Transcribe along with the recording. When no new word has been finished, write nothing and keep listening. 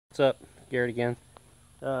What's up, Garrett again?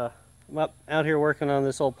 I'm out here working on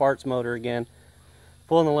this old parts motor again,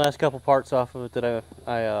 pulling the last couple parts off of it that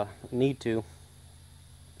I need to.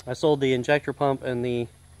 I sold the injector pump and the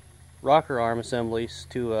rocker arm assemblies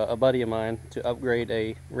to a buddy of mine to upgrade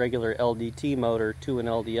a regular LDT motor to an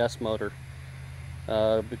LDS motor,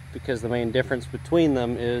 because the main difference between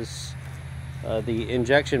them is the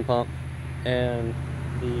injection pump and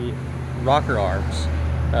the rocker arms.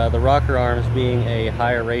 The rocker arms being a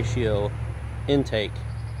higher ratio intake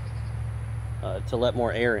to let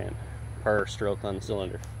more air in per stroke on the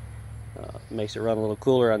cylinder. Makes it run a little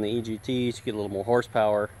cooler on the EGTs, you get a little more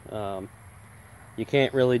horsepower. You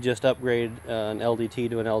can't really just upgrade an LDT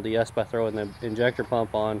to an LDS by throwing the injector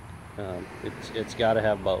pump on. It's got to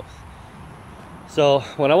have both. So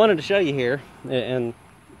what I wanted to show you here, and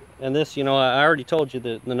this, you know, I already told you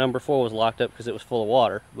that the number 4 was locked up because it was full of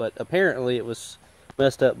water, but apparently it was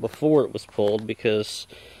messed up before it was pulled, because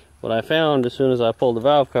what I found as soon as I pulled the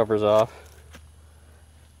valve covers off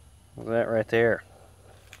was that right there.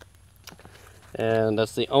 And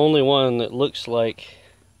that's the only one that looks like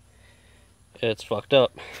it's fucked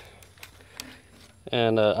up.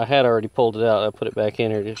 And I had already pulled it out. I put it back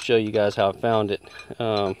in here to show you guys how I found it.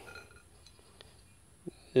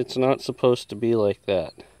 It's not supposed to be like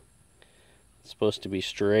that. It's supposed to be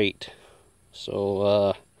straight.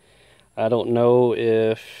 So I don't know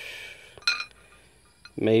if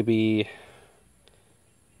maybe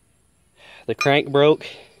the crank broke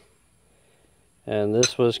and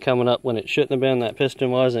this was coming up when it shouldn't have been, that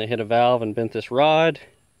piston was, and it hit a valve and bent this rod,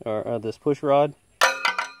 or this push rod,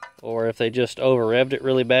 or if they just over revved it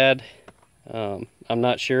really bad. I'm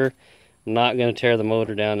not sure. I'm not going to tear the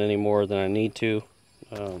motor down any more than I need to.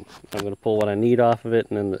 I'm going to pull what I need off of it,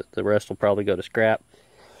 and then the rest will probably go to scrap.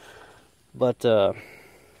 But just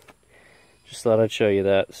thought I'd show you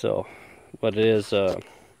that. So what it is,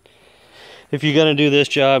 if you're going to do this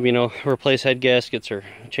job, you know, replace head gaskets or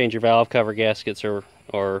change your valve cover gaskets, or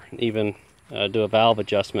even do a valve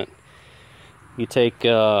adjustment, you take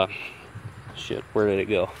shit, where did it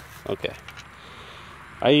go? Okay,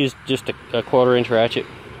 I used just a 1/4 inch ratchet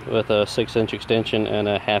with a 6-inch extension and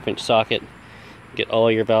a 1/2 inch socket. Get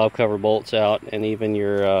all your valve cover bolts out, and even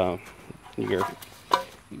your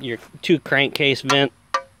 2 crankcase vent.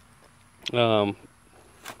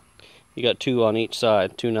 You got 2 on each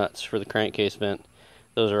side, 2 nuts for the crankcase vent.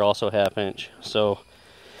 Those are also 1/2 inch. So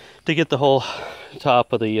to get the whole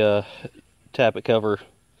top of the tappet cover,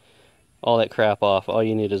 all that crap off, all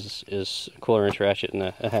you need is a 1/4 inch ratchet and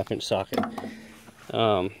a 1/2 inch socket.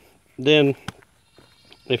 Then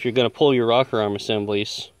if you're going to pull your rocker arm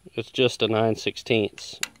assemblies, it's just a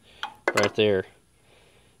 9/16 right there.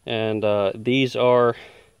 And these are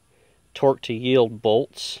torque to yield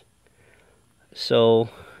bolts, so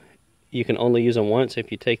you can only use them once.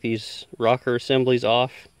 If you take these rocker assemblies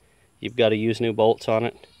off, you've got to use new bolts on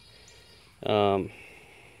it.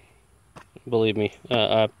 Believe me,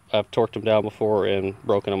 I've torqued them down before and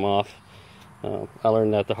broken them off. I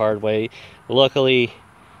learned that the hard way. Luckily,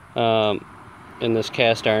 in this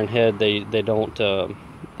cast iron head, they don't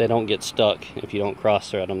get stuck if you don't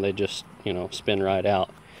cross thread them. They just, you know, spin right out.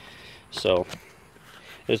 So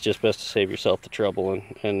it's just best to save yourself the trouble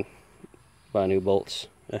and buy new bolts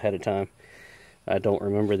ahead of time. I don't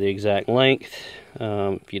remember the exact length.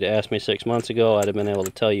 If you'd asked me 6 months ago, I'd have been able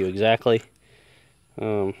to tell you exactly.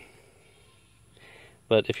 But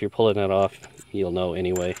if you're pulling that off, you'll know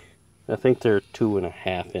anyway. I think they're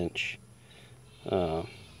 2.5 inch.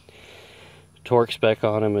 Torque spec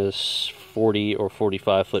on them is 40 or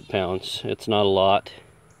 45 foot-pounds. It's not a lot.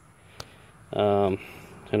 And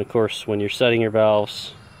of course, when you're setting your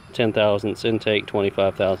valves, 10 thousandths intake,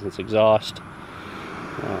 25 thousandths exhaust.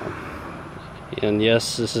 And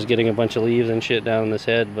yes, this is getting a bunch of leaves and shit down in this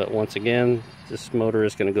head, but once again, this motor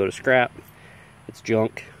is going to go to scrap. It's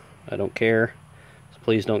junk. I don't care. So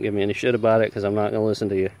please don't give me any shit about it, because I'm not going to listen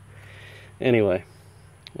to you. Anyway,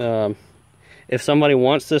 if somebody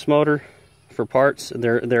wants this motor for parts,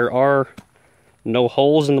 there are no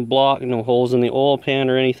holes in the block, no holes in the oil pan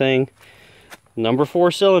or anything. Number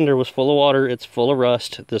 4 cylinder was full of water. It's full of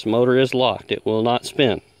rust. This motor is locked. It will not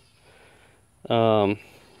spin.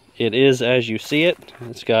 It is as you see it.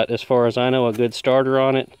 It's got, as far as I know, a good starter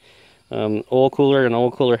on it. Oil cooler and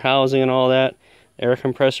oil cooler housing and all that. Air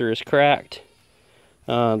compressor is cracked.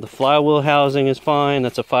 The flywheel housing is fine.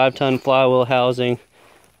 That's a 5-ton flywheel housing.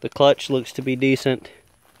 The clutch looks to be decent.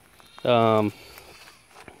 Nothing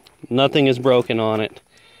is broken on it.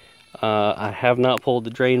 I have not pulled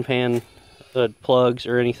the drain pan plugs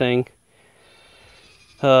or anything.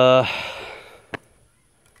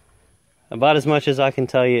 About as much as I can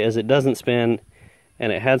tell you is it doesn't spin,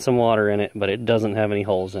 and it had some water in it, but it doesn't have any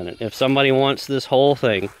holes in it. If somebody wants this whole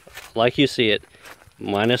thing, like you see it,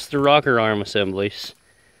 minus the rocker arm assemblies,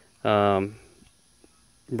 bring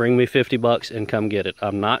me $50 and come get it.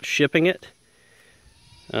 I'm not shipping it,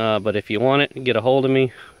 but if you want it, get a hold of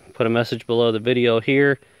me. Put a message below the video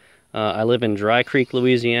here. I live in Dry Creek,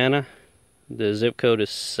 Louisiana. The zip code is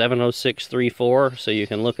 70634, so you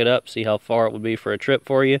can look it up, see how far it would be for a trip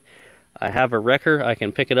for you. I have a wrecker. I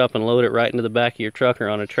can pick it up and load it right into the back of your truck or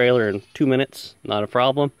on a trailer in 2 minutes. Not a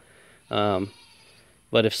problem.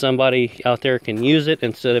 But if somebody out there can use it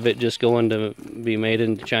instead of it just going to be made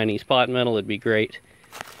into Chinese pot metal, it'd be great.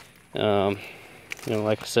 You know,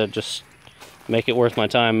 like I said, just make it worth my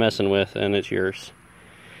time messing with, and it's yours.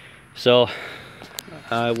 So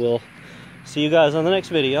I will see you guys on the next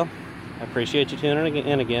video. I appreciate you tuning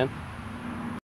in again.